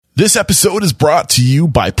This episode is brought to you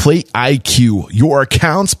by PlateIQ, your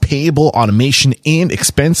accounts payable automation and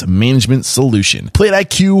expense management solution.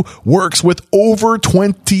 PlateIQ works with over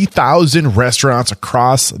 20,000 restaurants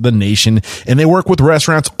across the nation, and they work with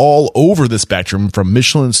restaurants all over the spectrum, from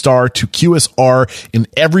Michelin star to QSR and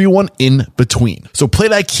everyone in between. So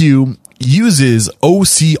PlateIQ uses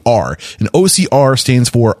OCR, and OCR stands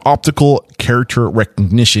for Optical Character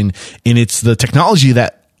Recognition, and it's the technology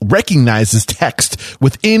that recognizes text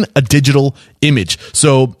within a digital image.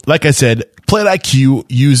 So, like I said, PlateIQ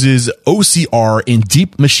uses OCR and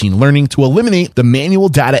deep machine learning to eliminate the manual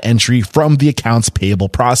data entry from the accounts payable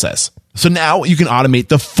process. So now you can automate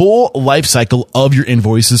the full life cycle of your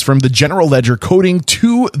invoices, from the general ledger coding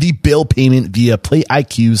to the bill payment via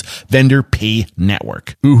PlateIQ's Vendor Pay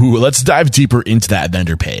network. Ooh, let's dive deeper into that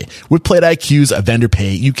Vendor Pay. With PlateIQ's Vendor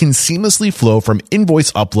Pay, you can seamlessly flow from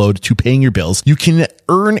invoice upload to paying your bills. You can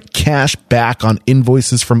earn cash back on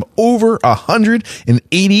invoices from over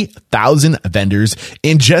 180,000 vendors.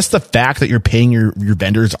 And just the fact that you're paying your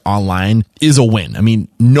vendors online is a win. I mean,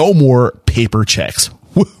 no more paper checks.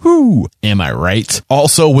 Woohoo! Am I right?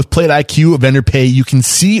 Also, with PlateIQ Vendor Pay, you can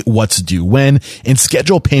see what's due when and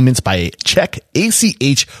schedule payments by check,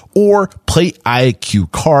 ACH, or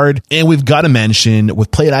PlateIQ card. And we've got to mention,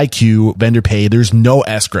 with PlateIQ Vendor Pay, there's no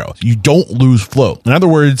escrow. You don't lose flow. In other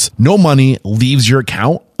words, no money leaves your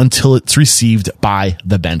account until it's received by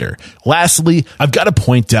the vendor. Lastly, I've got to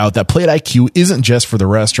point out that PlateIQ isn't just for the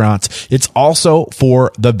restaurants, it's also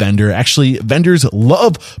for the vendor. Actually, vendors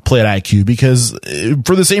love PlateIQ because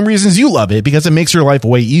for the same reasons you love it, because it makes your life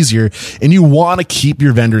way easier, and you want to keep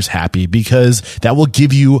your vendors happy because that will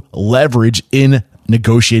give you leverage in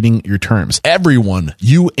negotiating your terms. Everyone,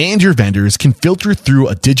 you and your vendors, can filter through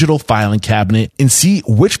a digital filing cabinet and see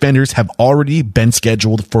which vendors have already been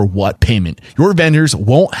scheduled for what payment. Your vendors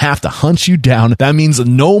won't have to hunt you down. That means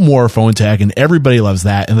no more phone tag, and everybody loves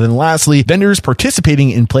that. And then lastly, vendors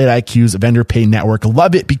participating in PlateIQ's Vendor Pay network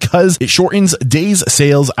love it because it shortens days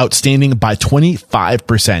sales outstanding by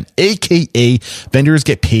 25%, aka vendors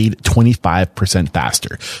get paid 25%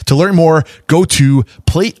 faster. To learn more, go to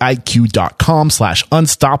plateiq.com/unstoppable.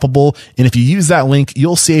 And if you use that link,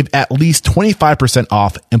 you'll save at least 25%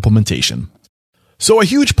 off implementation. So a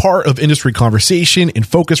huge part of industry conversation and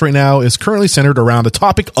focus right now is currently centered around the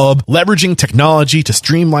topic of leveraging technology to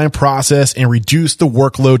streamline process and reduce the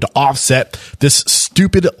workload to offset this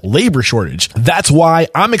stupid labor shortage. That's why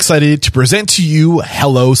I'm excited to present to you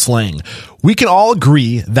Hello Slang. We can all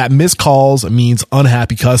agree that missed calls means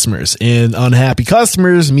unhappy customers, and unhappy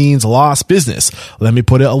customers means lost business. Let me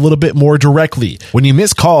put it a little bit more directly. When you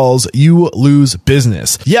miss calls, you lose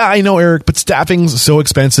business. Yeah, I know, Eric, but staffing's so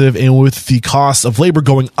expensive, and with the cost of labor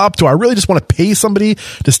going up, do I really just want to pay somebody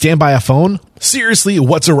to stand by a phone? Seriously,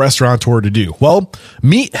 what's a restaurateur to do? Well,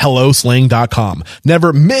 meet HelloSlang.com.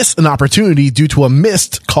 Never miss an opportunity due to a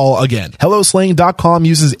missed call again. HelloSlang.com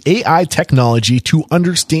uses AI technology to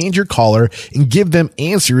understand your caller and give them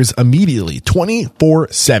answers immediately,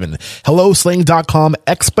 24/7. HelloSlang.com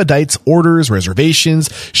expedites orders, reservations,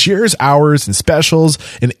 shares hours and specials,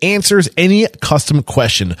 and answers any custom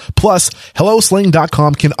question. Plus,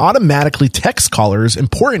 HelloSlang.com can automatically text callers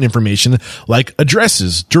important information like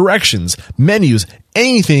addresses, directions, menus,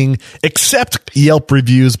 anything except Yelp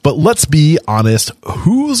reviews. But let's be honest,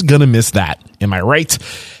 who's gonna miss that? Am I right?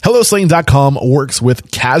 HelloSlang.com works with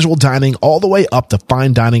casual dining all the way up to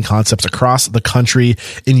fine dining concepts across the country.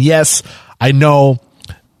 And yes, I know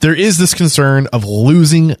there is this concern of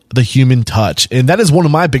losing the human touch. And that is one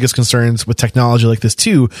of my biggest concerns with technology like this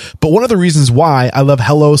too. But one of the reasons why I love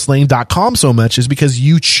HelloSlang.com so much is because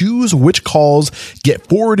you choose which calls get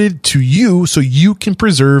forwarded to you so you can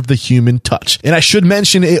preserve the human touch. And I should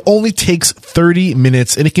mention, it only takes 30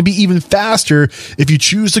 minutes, and it can be even faster if you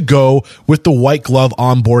choose to go with the white glove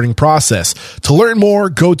onboarding process. To learn more,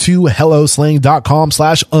 go to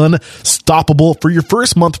HelloSlang.com/unstoppable for your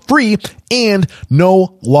first month free and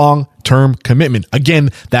no long-term commitment. Again,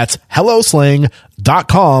 that's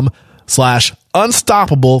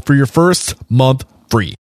HelloSlang.com/unstoppable for your first month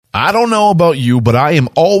free. I don't know about you, but I am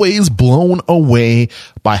always blown away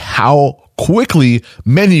by how quickly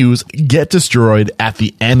menus get destroyed at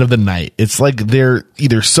the end of the night. It's like they're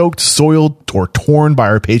either soaked, soiled, or torn by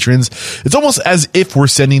our patrons. It's almost as if we're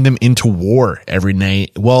sending them into war every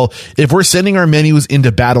night. Well, if we're sending our menus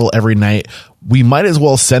into battle every night, we might as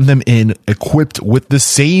well send them in equipped with the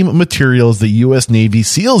same materials the U.S. Navy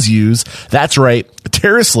SEALs use. That's right.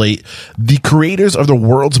 TerraSlate, the creators of the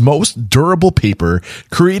world's most durable paper,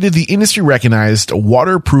 created the industry recognized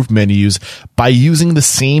waterproof menus by using the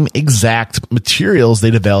same exact materials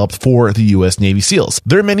they developed for the U.S. Navy SEALs.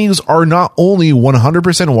 Their menus are not only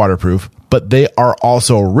 100% waterproof, but they are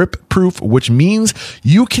also rip proof, which means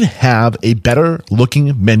you can have a better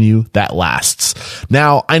looking menu that lasts.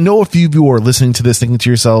 Now, I know a few of you are listening to this thinking to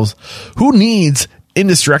yourselves, who needs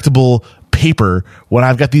indestructible paper when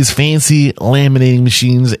I've got these fancy laminating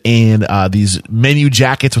machines and these menu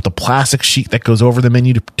jackets with a plastic sheet that goes over the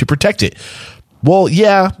menu to protect it? Well,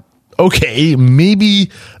 yeah. Okay, maybe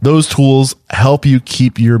those tools help you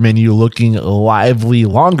keep your menu looking lively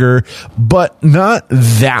longer, but not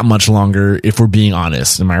that much longer if we're being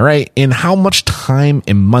honest. Am I right? And how much time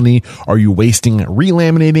and money are you wasting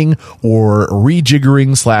relaminating or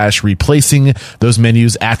rejiggering / replacing those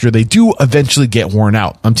menus after they do eventually get worn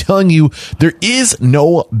out? I'm telling you, there is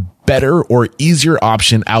no better or easier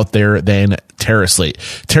option out there than TerraSlate.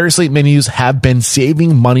 TerraSlate menus have been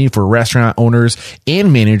saving money for restaurant owners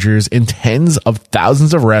and managers in tens of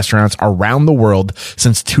thousands of restaurants around the world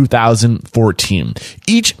since 2014.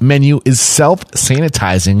 Each menu is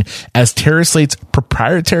self-sanitizing as TerraSlate's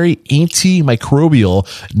proprietary antimicrobial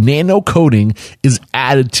nano coating is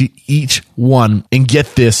added to each one. And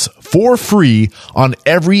get this, for free on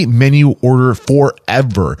every menu order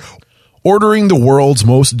forever. Ordering the world's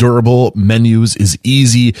most durable menus is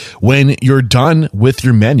easy. When you're done with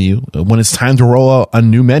your menu, when it's time to roll out a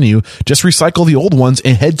new menu, just recycle the old ones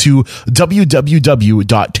and head to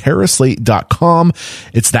www.terraslate.com.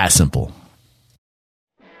 It's that simple.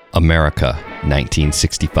 America,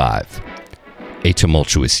 1965. A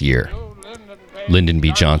tumultuous year. Lyndon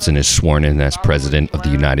B. Johnson is sworn in as President of the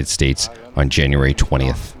United States on January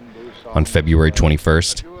 20th. On February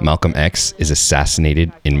 21st, Malcolm X is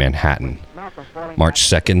assassinated in Manhattan. March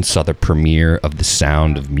 2nd saw the premiere of The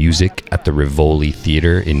Sound of Music at the Rivoli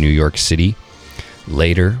Theater in New York City.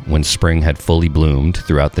 Later, when spring had fully bloomed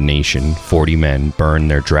throughout the nation, 40 men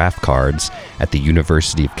burned their draft cards at the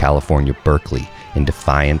University of California, Berkeley, in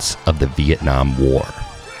defiance of the Vietnam War.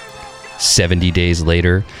 70 days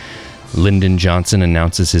later, Lyndon Johnson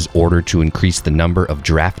announces his order to increase the number of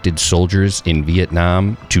drafted soldiers in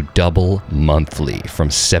Vietnam to double monthly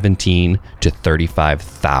from 17 to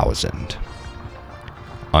 35,000.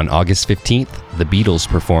 On August 15th, the Beatles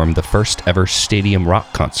performed the first ever stadium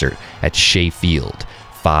rock concert at Shea Field.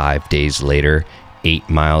 5 days later, 8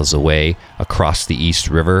 miles away, across the East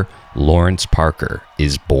River, Lawrence Parker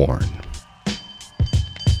is born.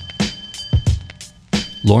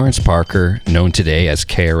 Lawrence Parker, known today as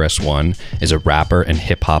KRS-One, is a rapper and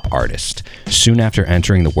hip-hop artist. Soon after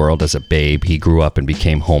entering the world as a babe, he grew up and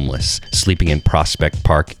became homeless, sleeping in Prospect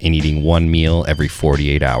Park and eating one meal every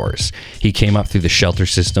 48 hours. He came up through the shelter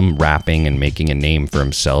system, rapping and making a name for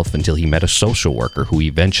himself until he met a social worker who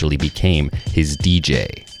eventually became his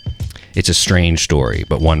DJ. It's a strange story,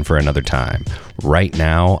 but one for another time. Right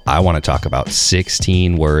now, I want to talk about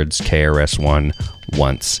 16 words KRS-One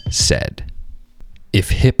once said. If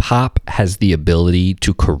hip-hop has the ability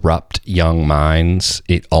to corrupt young minds,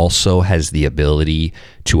 it also has the ability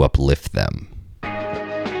to uplift them.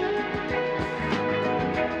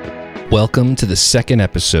 Welcome to the second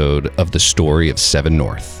episode of the story of Seven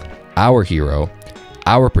North. Our hero,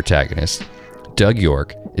 our protagonist, Doug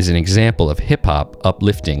York, is an example of hip-hop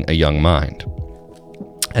uplifting a young mind.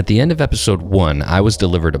 At the end of episode 1, I was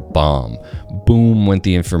delivered a bomb. Boom went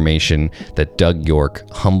the information that Doug York,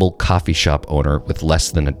 humble coffee shop owner with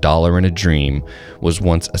less than $1 and a dream, was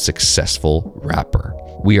once a successful rapper.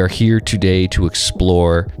 We are here today to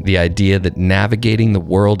explore the idea that navigating the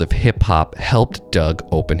world of hip-hop helped Doug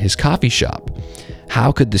open his coffee shop.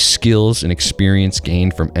 How could the skills and experience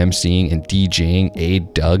gained from emceeing and DJing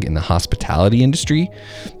aid Doug in the hospitality industry?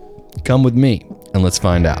 Come with me and let's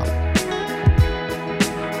find out.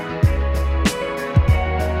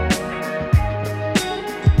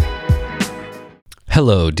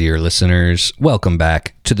 Hello, dear listeners. Welcome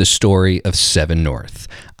back to the story of Seven North.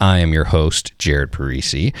 I am your host, Jared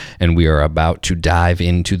Parisi, and we are about to dive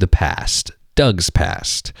into the past, Doug's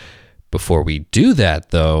past. Before we do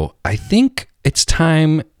that, though, I think it's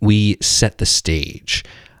time we set the stage.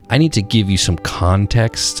 I need to give you some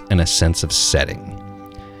context and a sense of setting.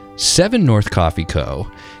 Seven North Coffee Co.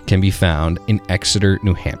 can be found in Exeter,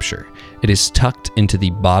 New Hampshire. It is tucked into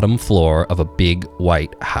the bottom floor of a big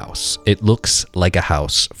white house. It looks like a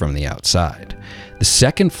house from the outside. The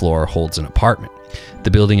second floor holds an apartment.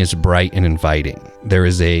 The building is bright and inviting. There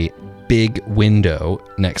is a big window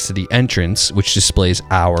next to the entrance which displays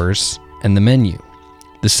hours and the menu.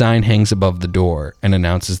 The sign hangs above the door and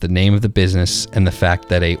announces the name of the business and the fact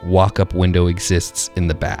that a walk-up window exists in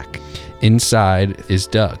the back. Inside is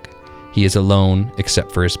Doug. He is alone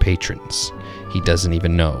except for his patrons. He doesn't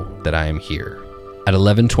even know that I am here. At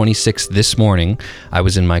 11:26 this morning, I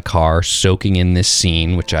was in my car soaking in this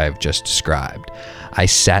scene which I have just described. I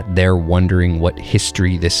sat there wondering what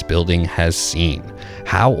history this building has seen.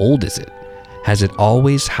 How old is it? Has it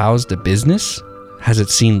always housed a business? Has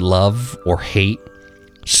it seen love or hate?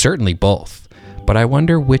 Certainly both, but I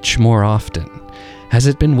wonder which more often. Has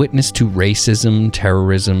it been witness to racism,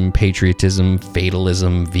 terrorism, patriotism,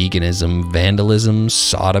 fatalism, veganism, vandalism,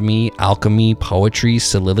 sodomy, alchemy, poetry,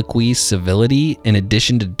 soliloquy, civility, in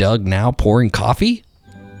addition to Doug now pouring coffee?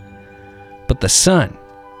 But the sun,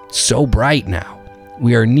 so bright now.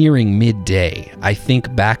 We are nearing midday. I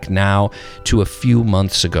think back now to a few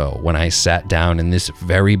months ago when I sat down in this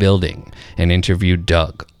very building and interviewed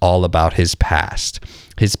Doug all about his past,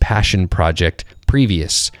 his passion project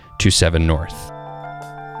previous to 7 North.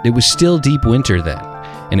 It was still deep winter then,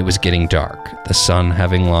 and it was getting dark, the sun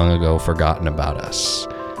having long ago forgotten about us.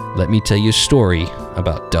 Let me tell you a story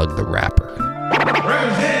about Doug the Rapper.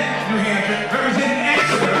 Represent New Hampshire, represent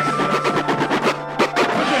excellence.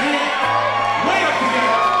 Put your hands way up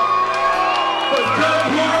together. For Doug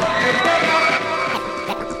York.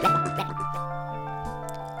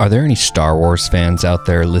 Are there any Star Wars fans out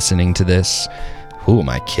there listening to this? Who am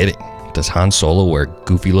I kidding? Does Han Solo wear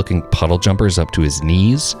goofy-looking puddle jumpers up to his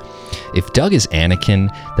knees? If Doug is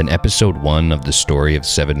Anakin, then Episode 1 of the story of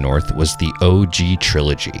 7 North was the OG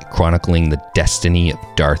trilogy, chronicling the destiny of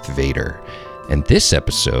Darth Vader. And this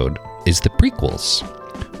episode is the prequels.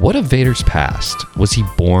 What of Vader's past? Was he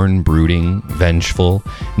born brooding, vengeful?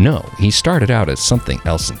 No, he started out as something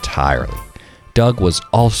else entirely. Doug was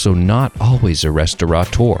also not always a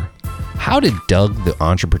restaurateur. How did Doug the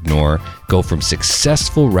entrepreneur go from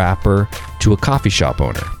successful rapper to a coffee shop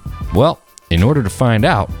owner? Well, in order to find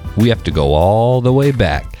out, we have to go all the way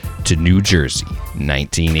back to New Jersey,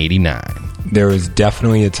 1989. There was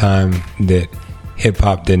definitely a time that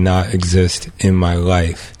hip-hop did not exist in my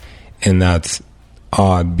life, and that's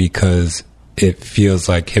odd because it feels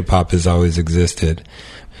like hip-hop has always existed.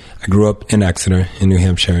 I grew up in Exeter, in New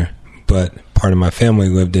Hampshire, but part of my family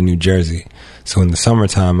lived in New Jersey. So in the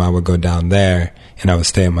summertime, I would go down there and I would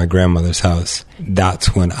stay at my grandmother's house.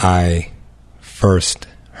 That's when I first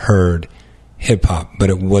heard hip hop,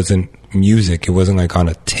 but it wasn't music. It wasn't like on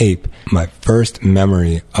a tape. My first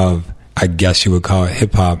memory of, I guess you would call it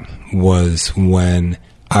hip hop, was when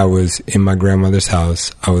I was in my grandmother's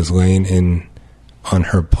house. I was laying on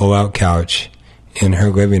her pull-out couch in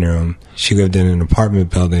her living room. She lived in an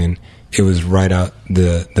apartment building. It was right out,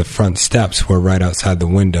 the front steps were right outside the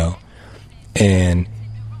window. And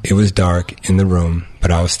it was dark in the room,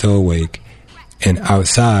 but I was still awake. And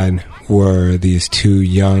outside were these 2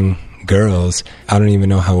 young girls. I don't even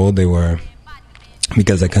know how old they were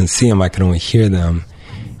because I couldn't see them. I could only hear them.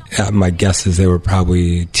 My guess is they were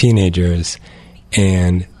probably teenagers,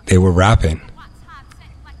 and they were rapping.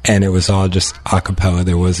 And it was all just a cappella.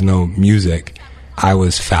 There was no music. I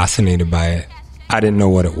was fascinated by it. I didn't know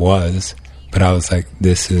what it was, but I was like,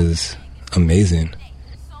 this is amazing.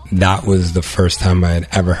 That was the first time I had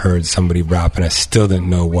ever heard somebody rap, and I still didn't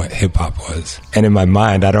know what hip-hop was. And in my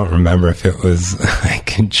mind, I don't remember if it was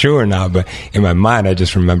like true or not, but in my mind, I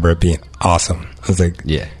just remember it being awesome. I was like,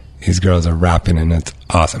 yeah, these girls are rapping, and it's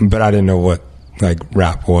awesome. But I didn't know what like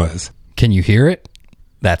rap was. Can you hear it?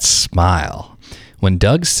 That smile. When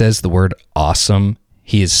Doug says the word awesome,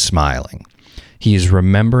 he is smiling. He is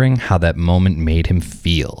remembering how that moment made him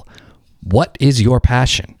feel. What is your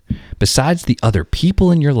passion? Besides the other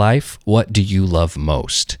people in your life, what do you love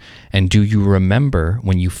most? And do you remember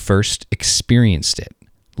when you first experienced it?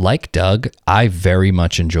 Like Doug, I very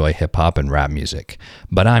much enjoy hip-hop and rap music,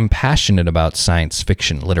 but I'm passionate about science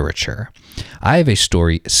fiction literature. I have a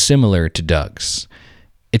story similar to Doug's.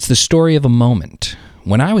 It's the story of a moment.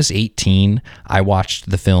 When I was 18, I watched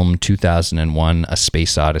the film 2001: A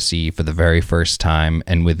Space Odyssey for the very first time,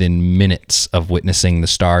 and within minutes of witnessing the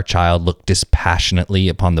star child look dispassionately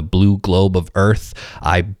upon the blue globe of Earth,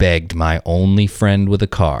 I begged my only friend with a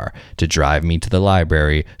car to drive me to the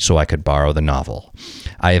library so I could borrow the novel.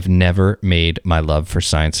 I have never made my love for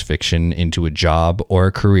science fiction into a job or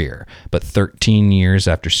a career, but 13 years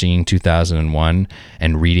after seeing 2001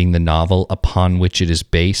 and reading the novel upon which it is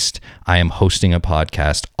based, I am hosting a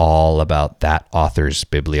podcast all about that author's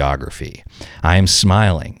bibliography. I am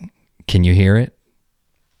smiling. Can you hear it?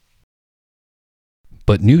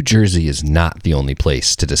 But New Jersey is not the only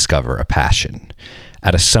place to discover a passion.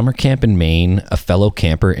 At a summer camp in Maine, a fellow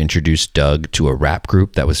camper introduced Doug to a rap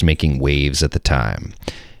group that was making waves at the time.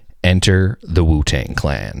 Enter the Wu-Tang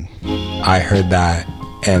Clan. I heard that,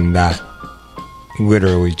 and that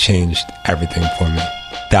literally changed everything for me.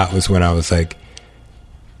 That was when I was like,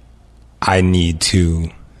 I need to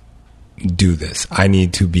do this. I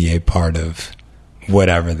need to be a part of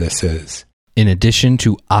whatever this is. In addition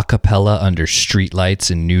to a cappella under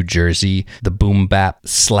streetlights in New Jersey, the boom bap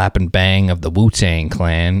slap and bang of the Wu-Tang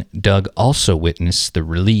Clan, Doug also witnessed the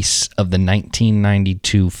release of the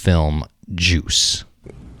 1992 film Juice.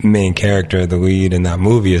 Main character, the lead in that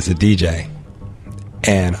movie, is a DJ.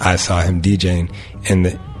 And I saw him DJing. And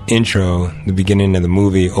the intro, the beginning of the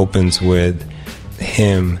movie, opens with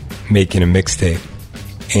him making a mixtape.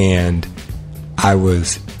 And I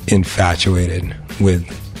was infatuated with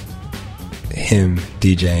him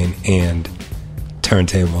DJing and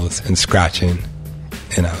turntables and scratching,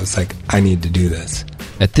 and I was like, I need to do this.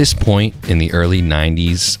 At this point in the early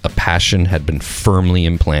 90s, a passion had been firmly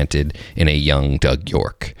implanted in a young Doug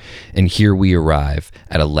York. And here we arrive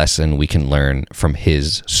at a lesson we can learn from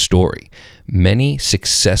his story. Many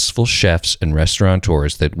successful chefs and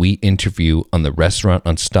restaurateurs that we interview on the Restaurant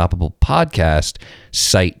Unstoppable podcast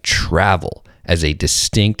cite travel as a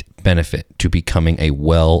distinct benefit to becoming a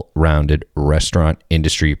well-rounded restaurant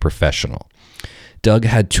industry professional. Doug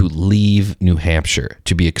had to leave New Hampshire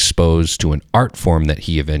to be exposed to an art form that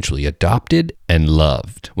he eventually adopted and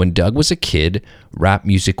loved. When Doug was a kid, rap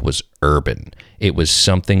music was urban. It was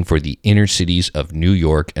something for the inner cities of New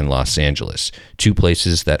York and Los Angeles, two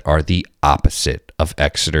places that are the opposite of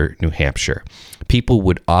Exeter, New Hampshire. People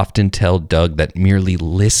would often tell Doug that merely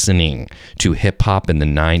listening to hip-hop in the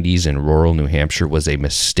 90s in rural New Hampshire was a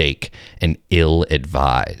mistake and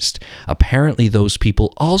ill-advised. Apparently, those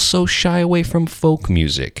people also shy away from folk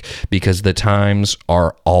music because the times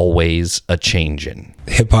are always a-changin'.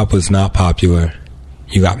 Hip-hop was not popular.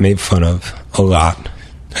 You got made fun of a lot.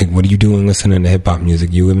 Like, what are you doing listening to hip-hop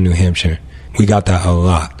music? You live in New Hampshire. We got that a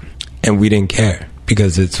lot. And we didn't care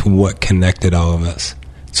because it's what connected all of us.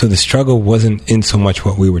 So the struggle wasn't in so much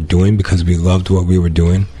what we were doing because we loved what we were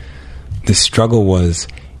doing. The struggle was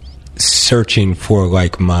searching for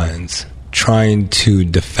like minds, trying to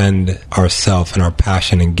defend ourselves and our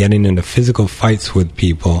passion and getting into physical fights with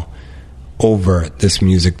people over this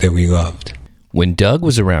music that we loved. When Doug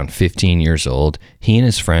was around 15 years old, he and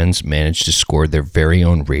his friends managed to score their very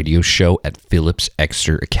own radio show at Phillips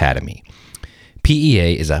Exeter Academy.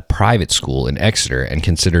 PEA is a private school in Exeter and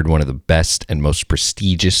considered one of the best and most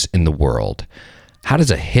prestigious in the world. How does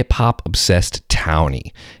a hip-hop obsessed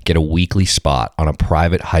townie get a weekly spot on a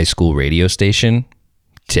private high school radio station?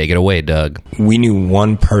 Take it away, Doug. We knew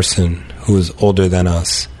one person who was older than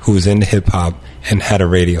us, who was into hip-hop and had a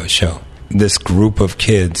radio show. This group of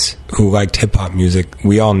kids who liked hip-hop music,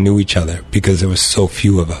 we all knew each other because there was so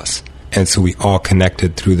few of us. And so we all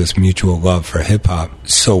connected through this mutual love for hip-hop.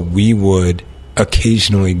 So we would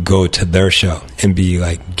occasionally go to their show and be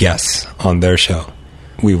like guests on their show.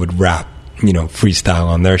 We would rap, freestyle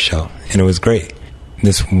on their show. And it was great.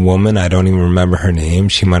 This woman, I don't even remember her name.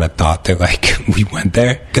 She might have thought that we went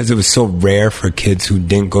there because it was so rare for kids who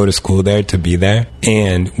didn't go to school there to be there.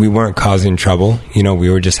 And we weren't causing trouble. We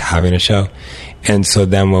were just having a show. And so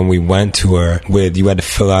then when we went to her you had to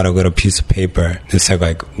fill out a little piece of paper that said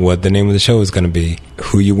what the name of the show was going to be,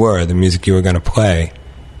 who you were, the music you were going to play.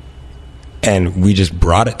 And we just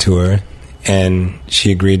brought it to her and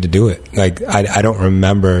she agreed to do it. I don't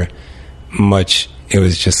remember much. It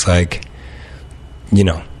was just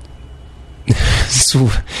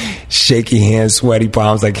shaky hands, sweaty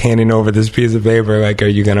palms, handing over this piece of paper, are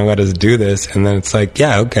you going to let us do this? And then it's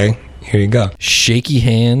yeah, okay, here you go. Shaky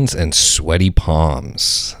hands and sweaty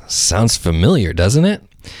palms. Sounds familiar, doesn't it?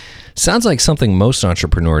 Sounds like something most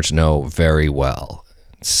entrepreneurs know very well.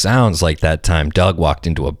 Sounds like that time Doug walked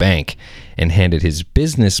into a bank and handed his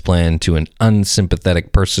business plan to an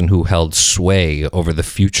unsympathetic person who held sway over the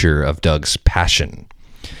future of Doug's passion.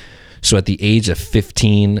 So at the age of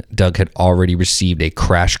 15, Doug had already received a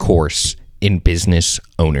crash course in business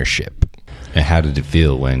ownership. And how did it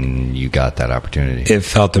feel when you got that opportunity? It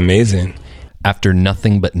felt amazing. After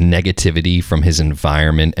nothing but negativity from his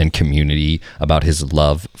environment and community about his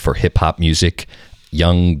love for hip-hop music,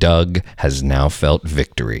 young Doug has now felt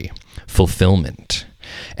victory, fulfillment.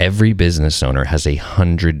 Every business owner has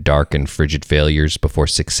 100 dark and frigid failures before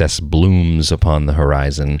success blooms upon the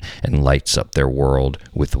horizon and lights up their world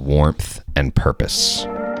with warmth and purpose.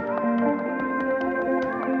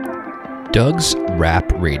 Doug's rap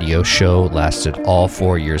radio show lasted all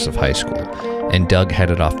 4 years of high school, and Doug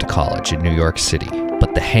headed off to college in New York City.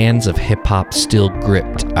 But the hands of hip-hop still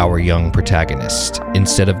gripped our young protagonist.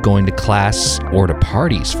 Instead of going to class, or to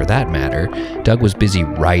parties for that matter, Doug was busy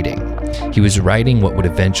writing. He was writing what would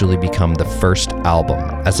eventually become the first album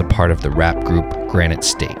as a part of the rap group Granite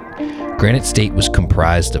State. Granite State was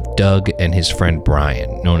comprised of Doug and his friend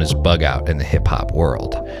Brian, known as Bug Out in the hip-hop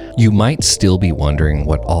world. You might still be wondering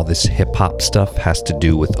what all this hip-hop stuff has to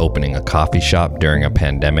do with opening a coffee shop during a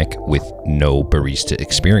pandemic with no barista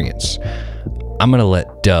experience. I'm going to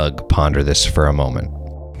let Doug ponder this for a moment.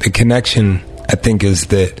 The connection, I think, is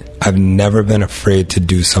that I've never been afraid to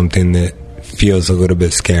do something that feels a little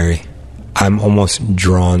bit scary. I'm almost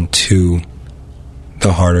drawn to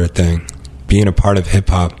the harder thing. Being a part of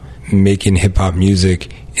hip-hop, making hip-hop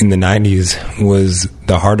music in the 90s was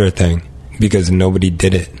the harder thing because nobody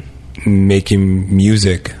did it. Making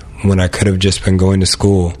music when I could have just been going to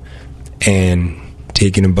school and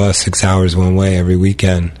taking a bus 6 hours one way every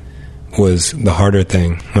weekend was the harder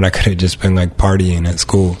thing when I could have just been like partying at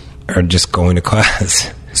school or just going to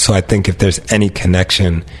class. So I think if there's any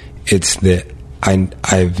connection, it's that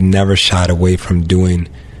I've never shied away from doing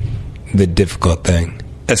the difficult thing,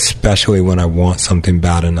 especially when I want something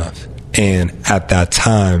bad enough. And at that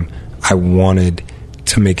time, I wanted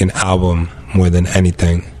to make an album more than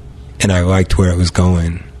anything, and I liked where it was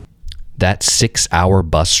going. That 6-hour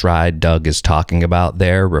bus ride Doug is talking about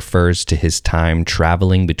there refers to his time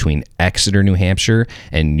traveling between Exeter, New Hampshire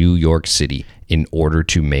and New York City in order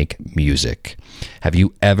to make music. Have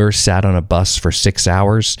you ever sat on a bus for 6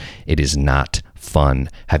 hours? It is not fun.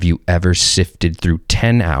 Have you ever sifted through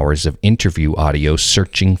 10 hours of interview audio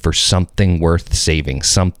searching for something worth saving,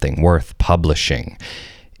 something worth publishing?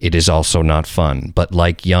 It is also not fun, but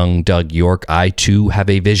like young Doug York, I too have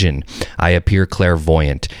a vision. I appear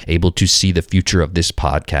clairvoyant, able to see the future of this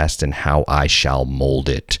podcast and how I shall mold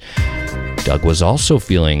it. Doug was also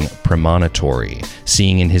feeling premonitory,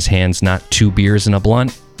 seeing in his hands not 2 beers and a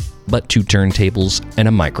blunt, but 2 turntables and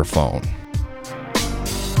a microphone.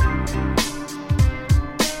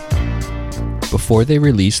 Before they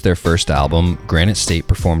released their first album, Granite State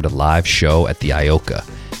performed a live show at the Ioka,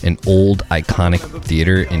 an old iconic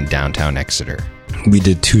theater in downtown Exeter. We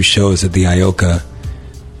did 2 shows at the Ioka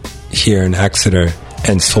here in Exeter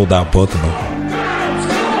and sold out both of them.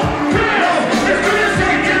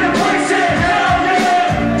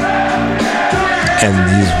 And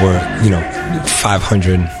these were,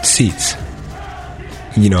 500 seats.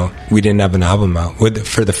 We didn't have an album out.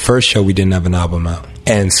 For the first show, we didn't have an album out.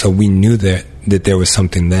 And so we knew that there was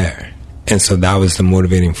something there. And so that was the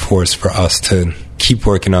motivating force for us to keep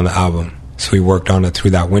working on the album. So we worked on it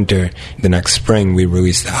through that winter. The next spring, we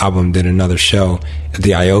released the album, did another show at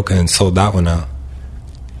the Ioka and sold that one out.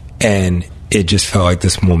 And it just felt like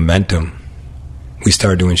this momentum. We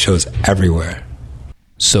started doing shows everywhere.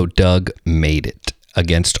 So Doug made it.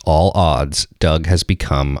 Against all odds, Doug has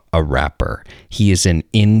become a rapper. He is an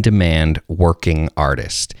in-demand working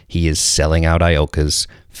artist. He is selling out Iokas,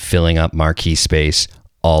 filling up marquee space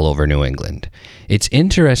all over New England. It's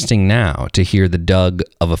interesting now to hear the Doug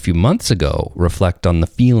of a few months ago reflect on the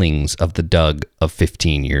feelings of the Doug of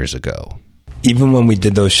 15 years ago. Even when we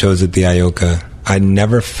did those shows at the Ioka, I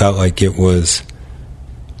never felt like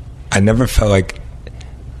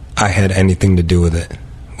I had anything to do with it,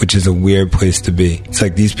 which is a weird place to be. It's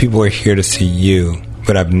like these people are here to see you,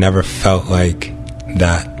 but I've never felt like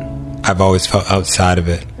that. I've always felt outside of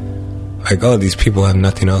it. Like, oh, these people have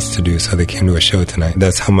nothing else to do, so they came to a show tonight.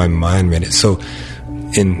 That's how my mind made it. So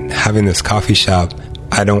in having this coffee shop,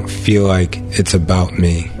 I don't feel like it's about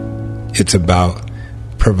me. It's about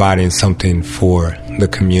providing something for the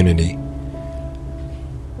community.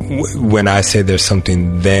 When I say there's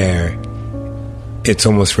something there, it's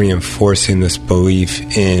almost reinforcing this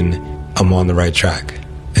belief in I'm on the right track.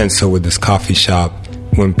 And so with this coffee shop,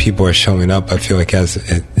 when people are showing up, I feel like it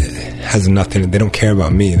has nothing. They don't care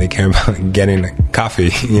about me. They care about getting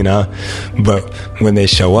coffee, But when they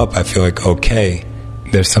show up, I feel like, okay,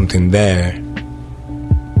 there's something there.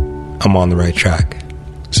 I'm on the right track.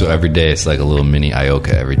 So every day it's like a little mini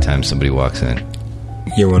Ioka every time somebody walks in.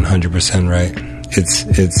 You're 100% right.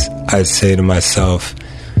 It's. I say to myself,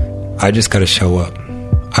 I just got to show up.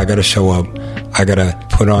 I got to show up. I got to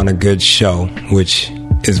put on a good show, which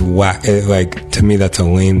is whack. To me, that's a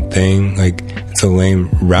lame thing. It's a lame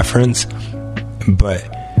reference, but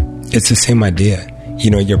it's the same idea.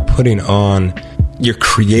 You're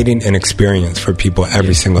creating an experience for people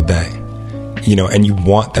every single day, and you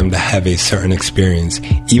want them to have a certain experience,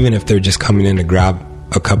 even if they're just coming in to grab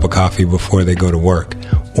a cup of coffee before they go to work,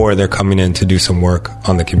 or they're coming in to do some work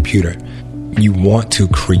on the computer. You want to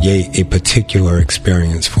create a particular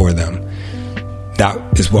experience for them.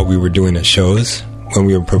 That is what we were doing at shows when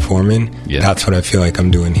we were performing. Yeah. That's what I feel like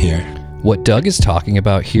I'm doing here. What Doug is talking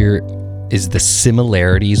about here is the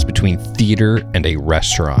similarities between theater and a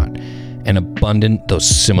restaurant, and abundant those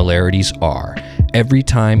similarities are. Every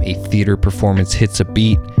time a theater performance hits a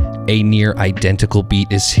beat, a near identical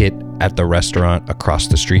beat is hit at the restaurant across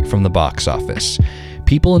the street from the box office.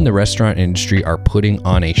 People in the restaurant industry are putting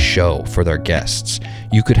on a show for their guests.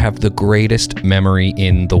 You could have the greatest memory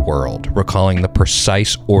in the world, recalling the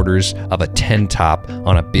precise orders of a 10-top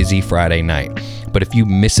on a busy Friday night. But if you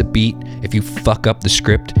miss a beat, if you fuck up the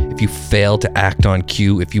script, if you fail to act on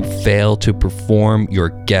cue, if you fail to perform, your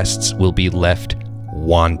guests will be left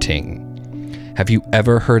wanting. Have you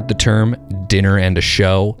ever heard the term dinner and a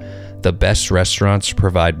show? The best restaurants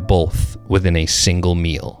provide both within a single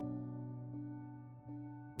meal.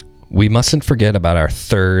 We mustn't forget about our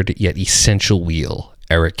third yet essential wheel,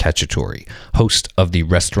 Eric Cacciatore, host of the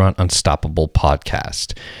Restaurant Unstoppable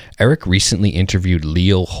podcast. Eric recently interviewed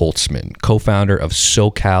Leo Holtzman, co-founder of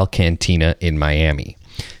SoCal Cantina in Miami.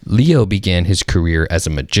 Leo began his career as a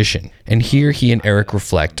magician, and here he and Eric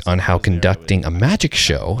reflect on how conducting a magic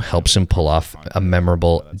show helps him pull off a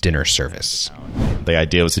memorable dinner service. The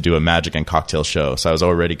idea was to do a magic and cocktail show, so I was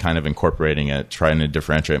already kind of incorporating it, trying to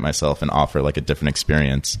differentiate myself and offer like a different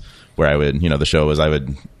experience where I would, the show was I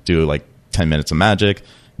would do like 10 minutes of magic,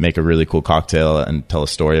 make a really cool cocktail and tell a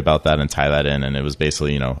story about that and tie that in, and it was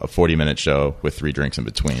basically, a 40-minute show with 3 drinks in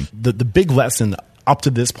between. The big lesson up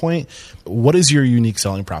to this point, what is your unique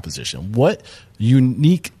selling proposition? What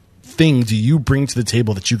unique thing do you bring to the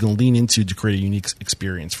table that you can lean into to create a unique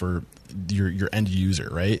experience for your end user,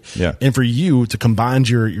 right? Yeah. And for you to combine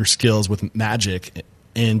your skills with magic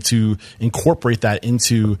and to incorporate that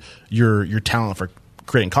into your talent for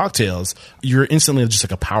creating cocktails, you're instantly just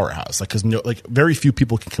like a powerhouse. Because very few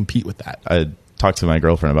people can compete with that. I talked to my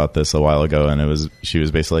girlfriend about this a while ago, and she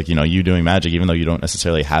was basically like, you doing magic, even though you don't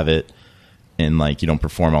necessarily have it in you don't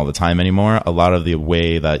perform all the time anymore, a lot of the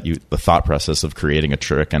way that the thought process of creating a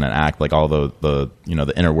trick and an act, like all the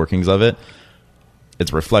inner workings of it,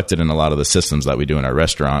 it's reflected in a lot of the systems that we do in our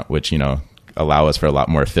restaurant, which allow us for a lot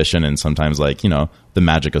more efficient and sometimes the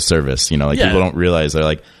magic of service. People don't realize, they're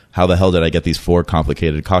like, how the hell did I get these 4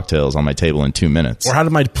 complicated cocktails on my table in 2 minutes? Or how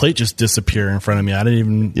did my plate just disappear in front of me? I didn't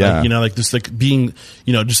even,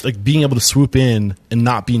 being able to swoop in and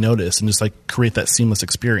not be noticed and just create that seamless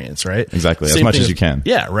experience, right? Exactly. Same as much thing as you can.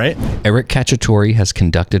 Yeah, right? Eric Cacciatore has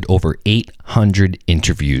conducted over 800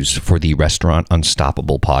 interviews for the Restaurant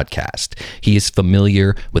Unstoppable podcast. He is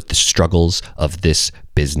familiar with the struggles of this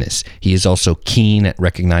business. He is also keen at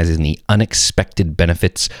recognizing the unexpected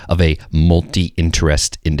benefits of a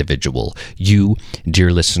multi-interest individual. You,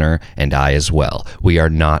 dear listener, and I as well. We are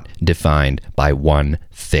not defined by one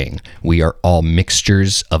thing. We are all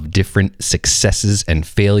mixtures of different successes and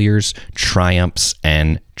failures, triumphs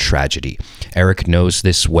and tragedy. Eric knows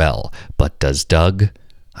this well, but does Doug?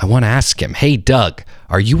 I want to ask him, hey, Doug,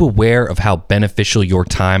 are you aware of how beneficial your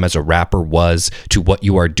time as a rapper was to what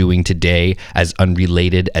you are doing today, as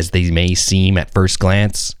unrelated as they may seem at first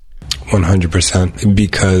glance? 100%,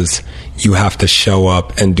 because you have to show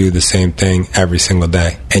up and do the same thing every single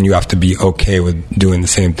day, and you have to be okay with doing the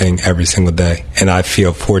same thing every single day. And I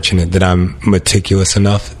feel fortunate that I'm meticulous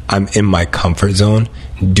enough. I'm in my comfort zone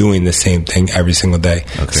doing the same thing every single day.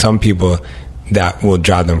 Okay. Some people, that will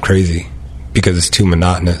drive them crazy because it's too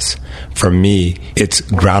monotonous. For me, it's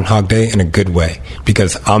Groundhog Day in a good way,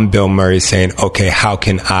 because I'm Bill Murray saying, okay, how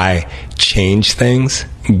can I change things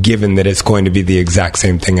given that it's going to be the exact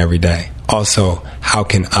same thing every day? Also, how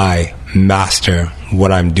can I master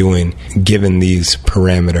what I'm doing given these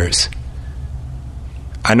parameters?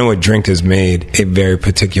 I know a drink is made a very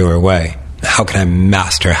particular way. How can I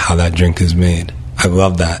master how that drink is made? I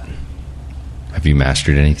love that. Have you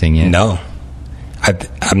mastered anything yet? No.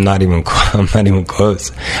 I'm not even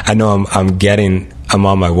close. I know I'm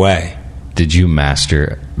on my way. Did you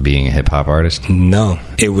master being a hip hop artist? No.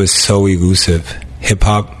 It was so elusive. Hip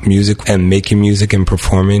hop music and making music and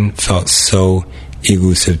performing felt so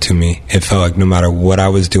elusive to me. It felt like no matter what I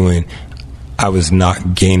was doing, I was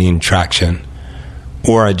not gaining traction,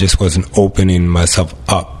 or I just wasn't opening myself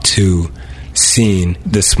up to seeing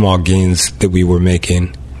the small gains that we were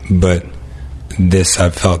making. But this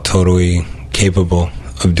I felt totally capable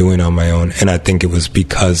of doing on my own, and I think it was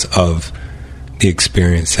because of the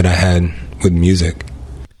experience that I had with music.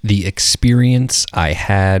 The experience I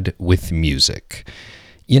had with music.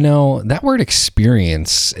 That word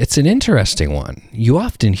experience, it's an interesting one. You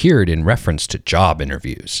often hear it in reference to job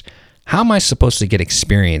interviews. How am I supposed to get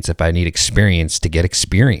experience if I need experience to get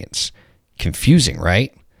experience? Confusing,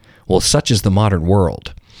 right? Well, such is the modern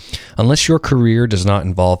world. Unless your career does not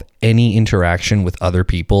involve any interaction with other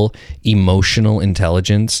people, emotional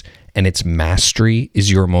intelligence and its mastery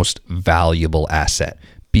is your most valuable asset.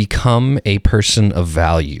 Become a person of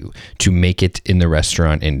value to make it in the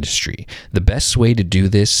restaurant industry. The best way to do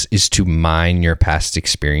this is to mine your past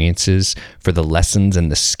experiences for the lessons and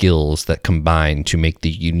the skills that combine to make the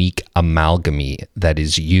unique amalgamy that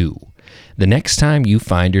is you. The next time you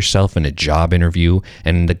find yourself in a job interview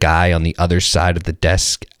and the guy on the other side of the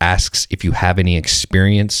desk asks if you have any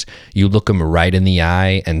experience, you look him right in the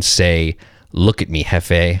eye and say, "Look at me,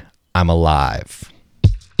 jefe, I'm alive."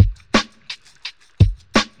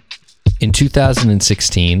 In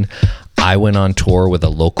 2016, I went on tour with a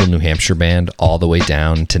local New Hampshire band all the way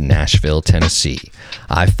down to Nashville, Tennessee.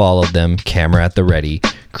 I followed them, camera at the ready,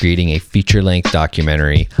 creating a feature-length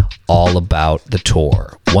documentary all about the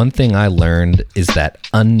tour. One thing I learned is that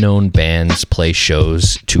unknown bands play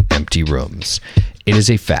shows to empty rooms. It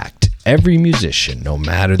is a fact. Every musician, no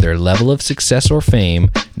matter their level of success or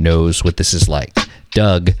fame, knows what this is like.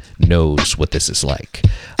 Doug knows what this is like.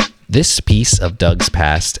 This piece of Doug's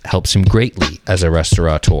past helps him greatly as a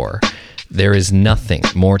restaurateur. There is nothing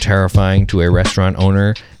more terrifying to a restaurant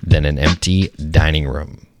owner than an empty dining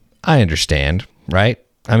room. I understand, right?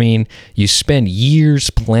 I mean, you spend years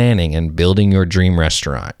planning and building your dream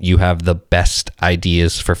restaurant. You have the best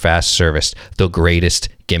ideas for fast service, the greatest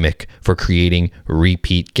gimmick for creating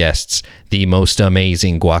repeat guests, the most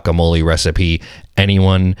amazing guacamole recipe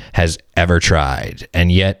anyone has ever tried. And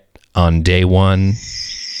yet, on day one,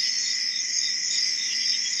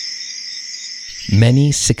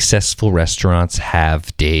 many successful restaurants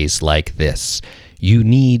have days like this. You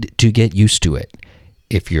need to get used to it.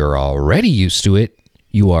 If you're already used to it,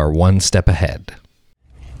 you are one step ahead.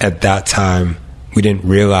 At that time, we didn't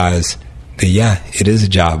realize that, yeah, it is a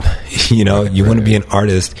job. You know, you want to be an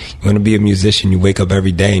artist, you want to be a musician, you wake up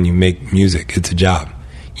every day and you make music. It's a job.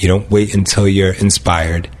 You don't wait until you're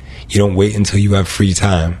inspired. You don't wait until you have free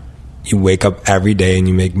time. You wake up every day and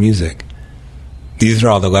you make music. These are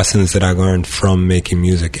all the lessons that I learned from making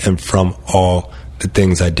music and from all the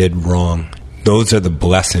things I did wrong. Those are the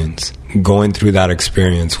blessings. Going through that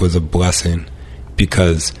experience was a blessing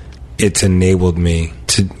because it's enabled me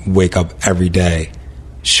to wake up every day,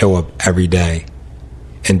 show up every day,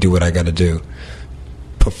 and do what I got to do.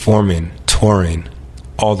 Performing, touring,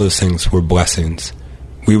 all those things were blessings.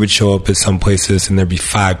 We would show up at some places and there'd be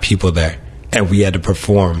 5 people there, and we had to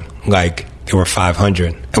perform like there were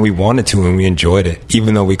 500, and we wanted to, and we enjoyed it,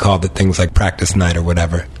 even though we called it things like practice night or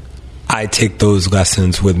whatever. I take those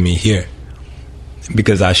lessons with me here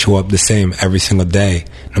because I show up the same every single day,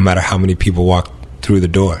 no matter how many people walk through the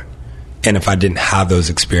door. And if I didn't have those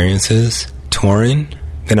experiences touring,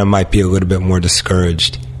 then I might be a little bit more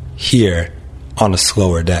discouraged here on a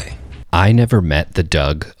slower day. I never met the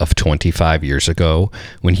Doug of 25 years ago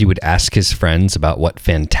when he would ask his friends about what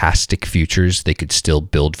fantastic futures they could still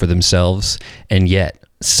build for themselves. And yet,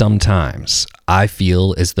 sometimes I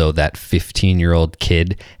feel as though that 15-year-old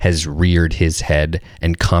kid has reared his head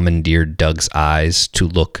and commandeered Doug's eyes to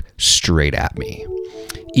look straight at me.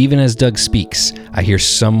 Even as Doug speaks, I hear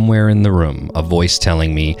somewhere in the room a voice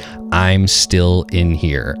telling me I'm still in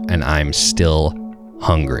here and I'm still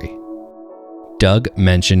hungry. Doug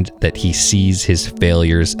mentioned that he sees his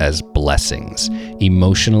failures as blessings.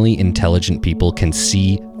 Emotionally intelligent people can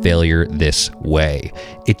see failure this way.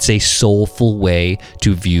 It's a soulful way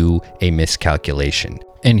to view a miscalculation.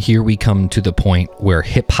 And here we come to the point where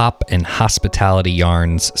hip-hop and hospitality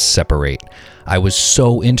yarns separate. I was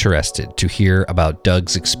so interested to hear about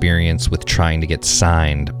Doug's experience with trying to get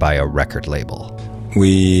signed by a record label.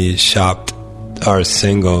 We shopped our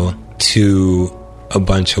single to a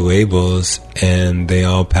bunch of labels and they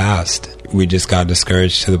all passed. We just got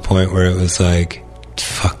discouraged to the point where it was like,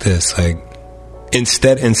 fuck this. Like,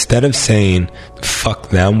 instead of saying, fuck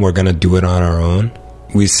them, we're gonna do it on our own,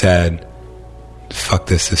 we said, fuck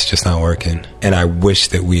this, it's just not working. And I wish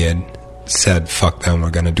that we had said, fuck them,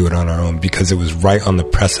 we're gonna do it on our own, because it was right on the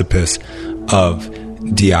precipice of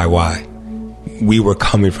DIY. We were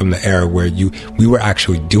coming from the era where we were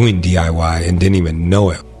actually doing DIY and didn't even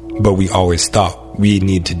know it. But we always thought, we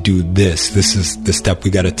need to do this. This is the step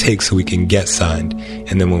we got to take so we can get signed.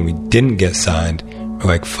 And then when we didn't get signed, we're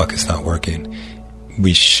like, fuck, it's not working.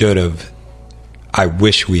 We should have, I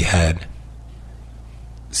wish we had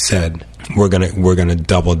said, we're gonna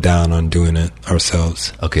double down on doing it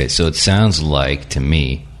ourselves. Okay, so it sounds like, to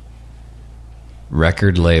me,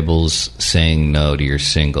 record labels saying no to your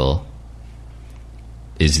single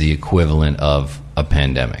is the equivalent of a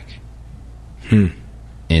pandemic.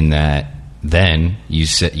 In that, then you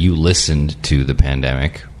said you listened to the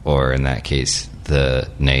pandemic, or in that case, the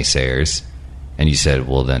naysayers, and you said,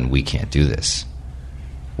 well, then we can't do this.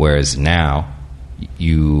 Whereas now,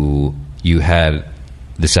 you had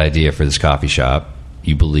this idea for this coffee shop,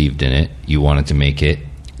 you believed in it, you wanted to make it,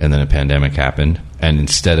 and then a pandemic happened, and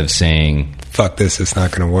instead of saying, fuck this, it's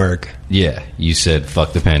not going to work, yeah, you said,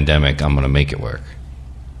 fuck the pandemic, I'm going to make it work.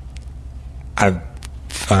 I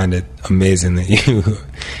find it amazing that you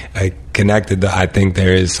connected that. I think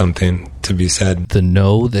there is something to be said. The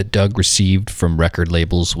no that Doug received from record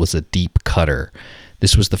labels was a deep cutter.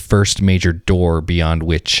 This was the first major door beyond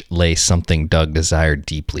which lay something Doug desired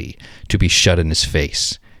deeply, to be shut in his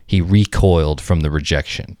face. He recoiled from the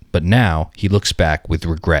rejection, but now he looks back with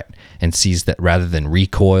regret and sees that rather than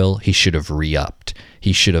recoil, he should have re-upped.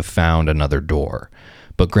 He should have found another door.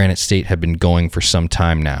 But Granite State had been going for some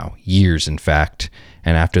time now, years in fact,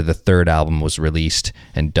 and after the third album was released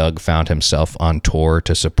and Doug found himself on tour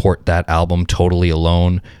to support that album totally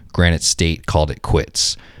alone, Granite State called it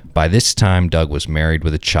quits. By this time, Doug was married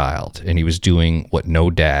with a child, and he was doing what no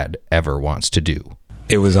dad ever wants to do.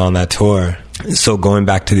 It was on that tour. So going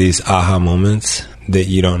back to these aha moments that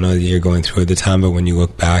you don't know that you're going through at the time, but when you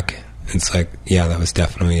look back, it's like, yeah, that was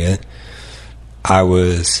definitely it. I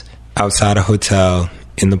was outside a hotel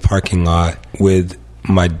in the parking lot with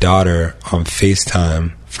my daughter on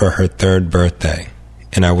FaceTime for her third birthday.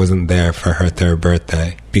 And I wasn't there for her third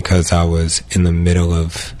birthday because I was in the middle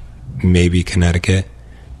of maybe Connecticut.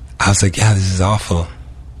 I was like, yeah, this is awful.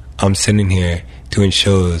 I'm sitting here doing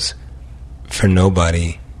shows for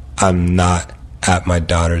nobody. I'm not at my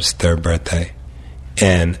daughter's third birthday.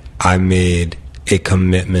 And I made a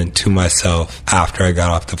commitment to myself after I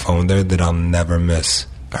got off the phone there that I'll never miss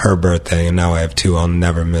her birthday. And now I have two. I'll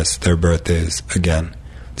never miss their birthdays again.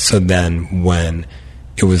 So then when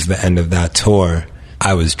it was the end of that tour,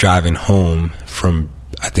 I was driving home from,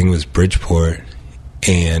 I think it was Bridgeport,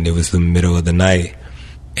 and it was the middle of the night.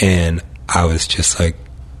 And I was just like,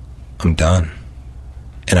 I'm done.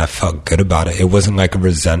 And I felt good about it. It wasn't like a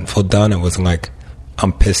resentful done. It wasn't like,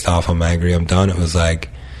 I'm pissed off, I'm angry, I'm done. It was like,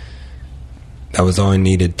 that was all I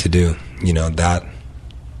needed to do. You know, that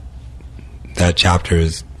chapter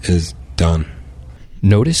is done.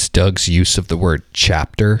 Notice Doug's use of the word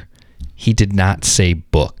chapter. He did not say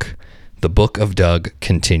book. The book of Doug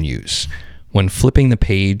continues. When flipping the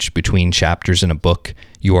page between chapters in a book,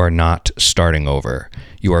 you are not starting over.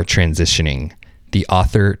 You are transitioning. The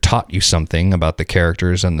author taught you something about the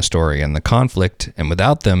characters and the story and the conflict, and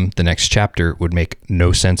without them, the next chapter would make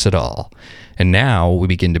no sense at all. And now we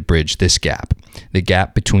begin to bridge this gap, the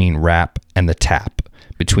gap between rap and the tap,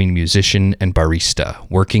 between musician and barista,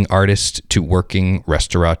 working artist to working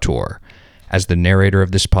restaurateur. As the narrator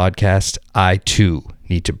of this podcast, I too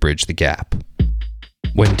need to bridge the gap.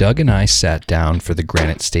 When Doug and I sat down for the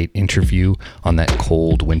Granite State interview on that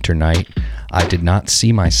cold winter night, I did not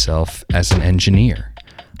see myself as an engineer.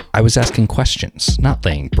 I was asking questions, not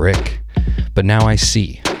laying brick. But now I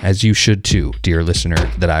see, as you should too, dear listener,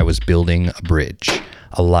 that I was building a bridge,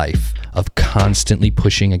 a life of constantly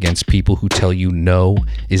pushing against people who tell you no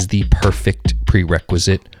is the perfect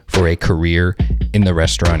prerequisite for a career in the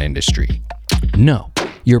restaurant industry. No.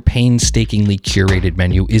 Your painstakingly curated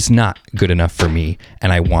menu is not good enough for me,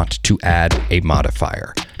 and I want to add a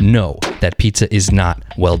modifier. No, that pizza is not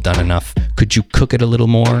well done enough. Could you cook it a little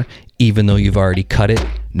more, even though you've already cut it?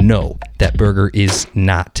 No, that burger is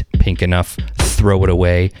not pink enough. Throw it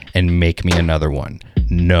away and make me another one.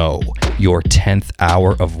 No, your 10th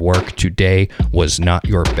hour of work today was not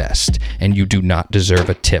your best, and you do not deserve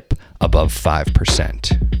a tip above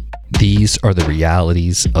 5%. These are the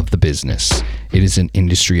realities of the business. It is an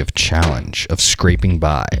industry of challenge, of scraping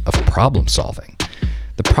by, of problem solving.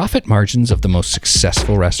 The profit margins of the most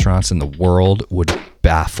successful restaurants in the world would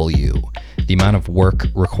baffle you. The amount of work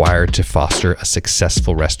required to foster a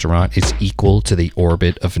successful restaurant is equal to the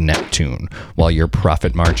orbit of Neptune, while your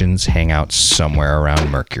profit margins hang out somewhere around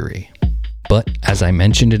Mercury. But as I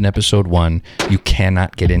mentioned in episode 1, you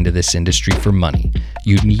cannot get into this industry for money.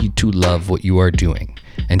 You need to love what you are doing.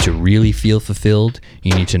 And to really feel fulfilled,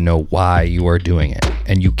 you need to know why you are doing it.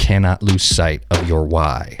 And you cannot lose sight of your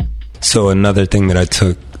why. So another thing that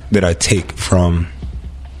I take from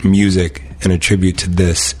music and attribute to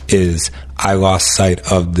this is I lost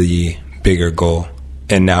sight of the bigger goal.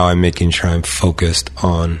 And now I'm making sure I'm focused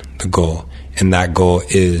on the goal. And that goal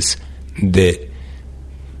is that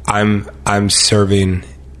I'm serving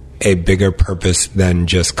a bigger purpose than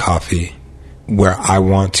just coffee, where I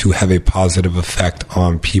want to have a positive effect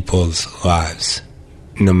on people's lives,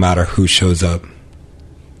 no matter who shows up.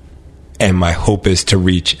 And my hope is to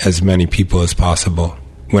reach as many people as possible.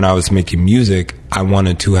 When I was making music, I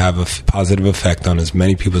wanted to have a positive effect on as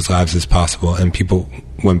many people's lives as possible. And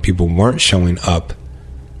when people weren't showing up,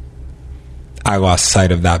 I lost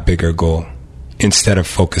sight of that bigger goal instead of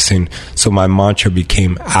focusing. So my mantra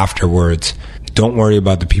became afterwards, don't worry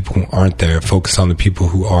about the people who aren't there. Focus on the people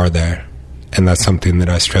who are there. And that's something that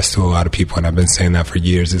I stress to a lot of people. And I've been saying that for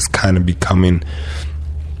years. It's kind of becoming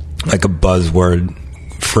like a buzzword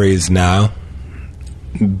phrase now,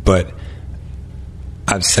 but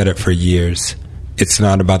I've said it for years. It's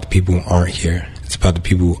not about the people who aren't here. It's about the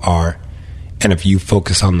people who are. And if you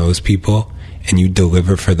focus on those people and you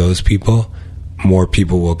deliver for those people, more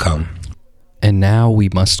people will come. And now we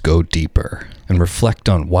must go deeper and reflect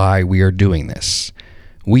on why we are doing this.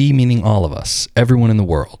 We meaning all of us, everyone in the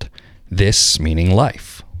world. This meaning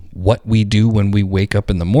life. What we do when we wake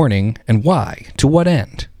up in the morning and why, to what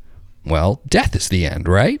end? Well, death is the end,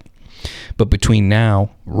 right? But between now,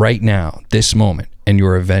 right now, this moment, and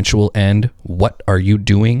your eventual end, what are you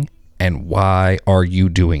doing and why are you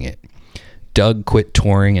doing it? Doug quit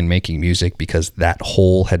touring and making music because that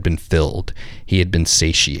hole had been filled. He had been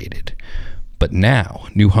satiated. But now,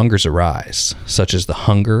 new hungers arise, such as the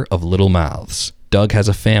hunger of little mouths. Doug has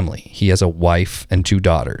a family. He has a wife and 2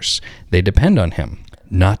 daughters. They depend on him,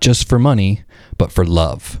 not just for money, but for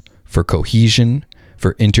love, for cohesion,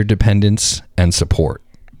 for interdependence and support.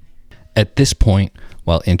 At this point,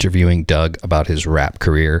 while interviewing Doug about his rap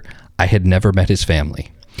career, I had never met his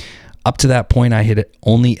family. Up to that point, I had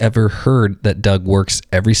only ever heard that Doug works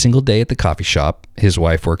every single day at the coffee shop. His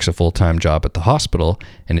wife works a full-time job at the hospital.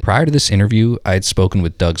 And prior to this interview, I had spoken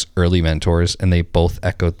with Doug's early mentors, and they both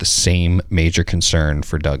echoed the same major concern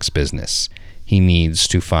for Doug's business. He needs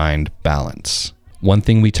to find balance. One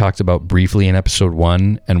thing we talked about briefly in episode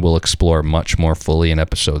 1 and will explore much more fully in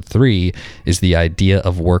episode 3 is the idea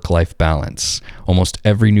of work-life balance. Almost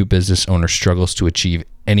every new business owner struggles to achieve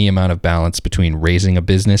any amount of balance between raising a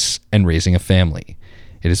business and raising a family.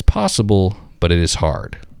 It is possible, but it is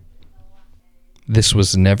hard. This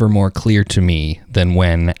was never more clear to me than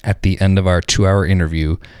when, at the end of our 2-hour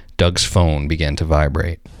interview, Doug's phone began to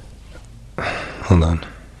vibrate. Hold on.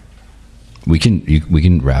 We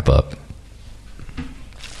can wrap up.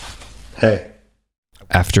 Hey.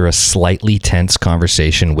 After a slightly tense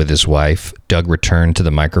conversation with his wife, Doug returned to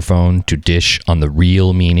the microphone to dish on the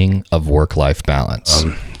real meaning of work-life balance.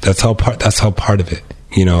 That's all part of it.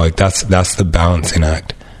 You know, like that's the balancing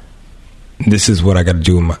act. This is what I got to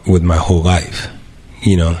do with my whole life.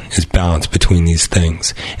 You know, is balance between these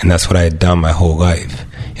things. And that's what I had done my whole life,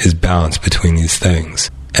 is balance between these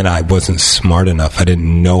things. And I wasn't smart enough. I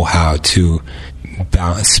didn't know how to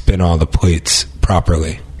spin all the plates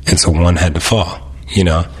properly. And so one had to fall, you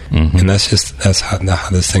know? Mm-hmm. And that's how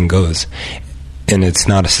this thing goes. And it's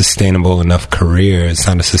not a sustainable enough career. It's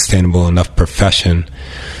not a sustainable enough profession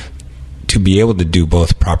to be able to do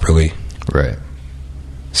both properly. Right.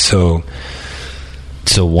 So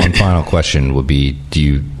one final question would be,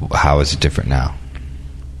 how is it different now?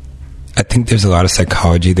 I think there's a lot of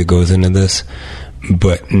psychology that goes into this,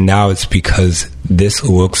 but now it's because this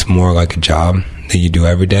looks more like a job that you do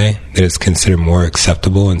every day, that is considered more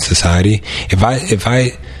acceptable in society. If I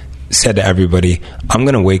said to everybody, I'm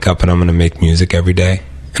going to wake up and I'm going to make music every day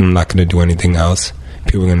and I'm not going to do anything else,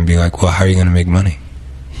 people are going to be like, well, how are you going to make money?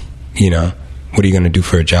 You know, what are you going to do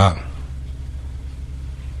for a job?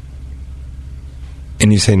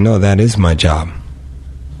 And you say, no, that is my job.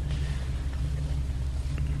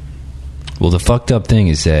 Well, the fucked up thing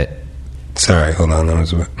is that... Sorry, hold on. That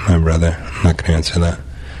was my brother. I'm not going to answer that.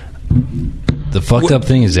 The fucked up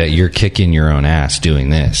thing is that you're kicking your own ass doing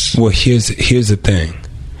this. Well, here's the thing.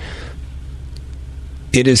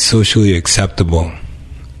 It is socially acceptable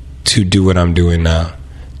to do what I'm doing now,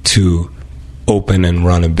 to open and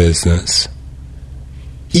run a business.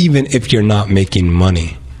 Even if you're not making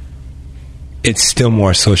money, it's still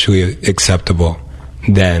more socially acceptable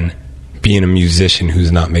than being a musician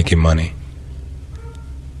who's not making money.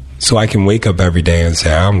 So I can wake up every day and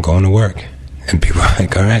say, I'm going to work. And people are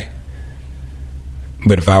like, all right.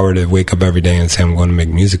 But if I were to wake up every day and say I'm going to make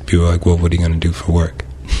music, people are like, well, what are you going to do for work?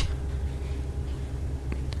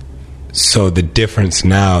 So the difference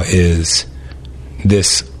now is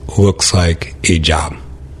this looks like a job.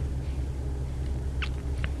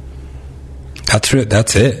 That's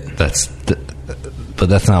it. But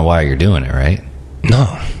that's not why you're doing it, right?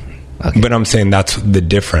 No. Okay. But I'm saying that's the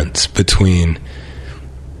difference between...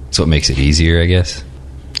 So it makes it easier, I guess?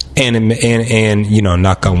 And you know,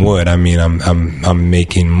 knock on wood, I mean, I'm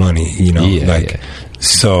making money, you know,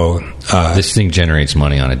 so this thing generates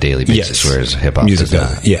money on a daily basis, yes, whereas hip hop does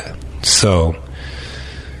not. Yeah. So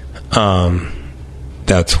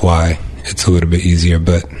That's why it's a little bit easier,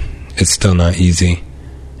 but it's still not easy.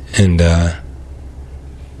 And Do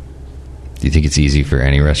you think it's easy for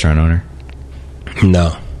any restaurant owner?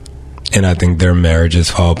 no. And I think their marriages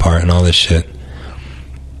fall apart and all this shit,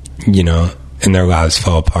 you know, and their lives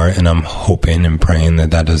fall apart. And I'm hoping and praying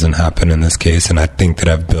that that doesn't happen in this case. And I think that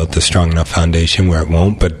I've built a strong enough foundation where it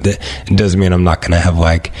won't. But it doesn't mean I'm not going to have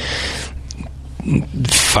like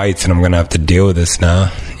fights and I'm going to have to deal with this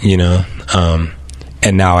now, you know.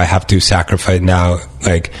 And now I have to sacrifice. Now,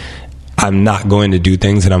 like, I'm not going to do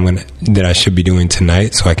things that I should be doing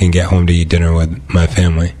tonight so I can get home to eat dinner with my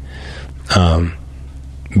family.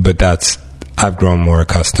 But I've grown more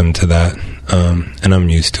accustomed to that, and I'm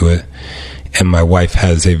used to it. And my wife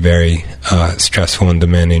has a very stressful and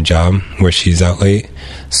demanding job where she's out late,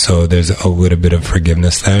 so there's a little bit of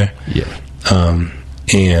forgiveness there. Yeah.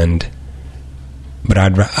 But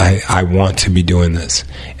I want to be doing this,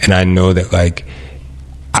 and I know that, like,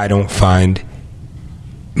 I don't find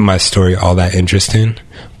my story all that interesting,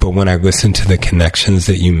 but when I listen to the connections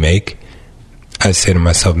that you make, I say to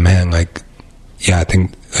myself, man, like, yeah, I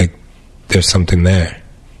think, like, there's something there.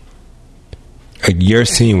 Like, you're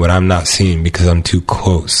seeing what I'm not seeing because I'm too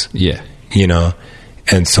close. Yeah. You know?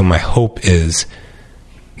 And so my hope is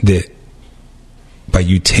that by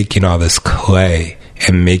you taking all this clay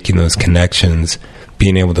and making those connections,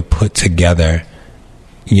 being able to put together,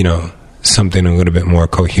 you know, something a little bit more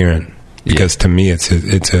coherent. Because to me,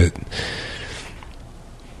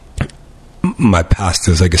 my past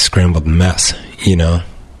is like a scrambled mess, you know,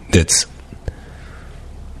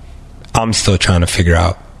 I'm still trying to figure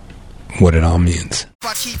out what it all means.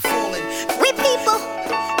 We people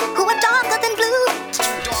who are darker than blue.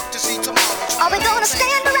 Are we gonna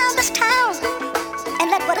stand around this town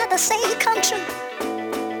and let what others say come true?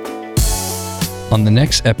 On the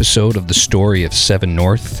next episode of The Story of Seven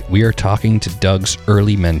North, we are talking to Doug's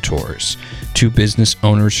early mentors, two business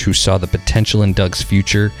owners who saw the potential in Doug's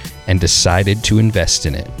future and decided to invest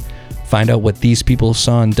in it. Find out what these people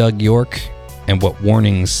saw in Doug York and what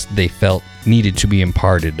warnings they felt needed to be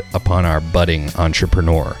imparted upon our budding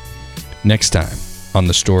entrepreneur. Next time on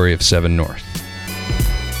The Story of Seven North.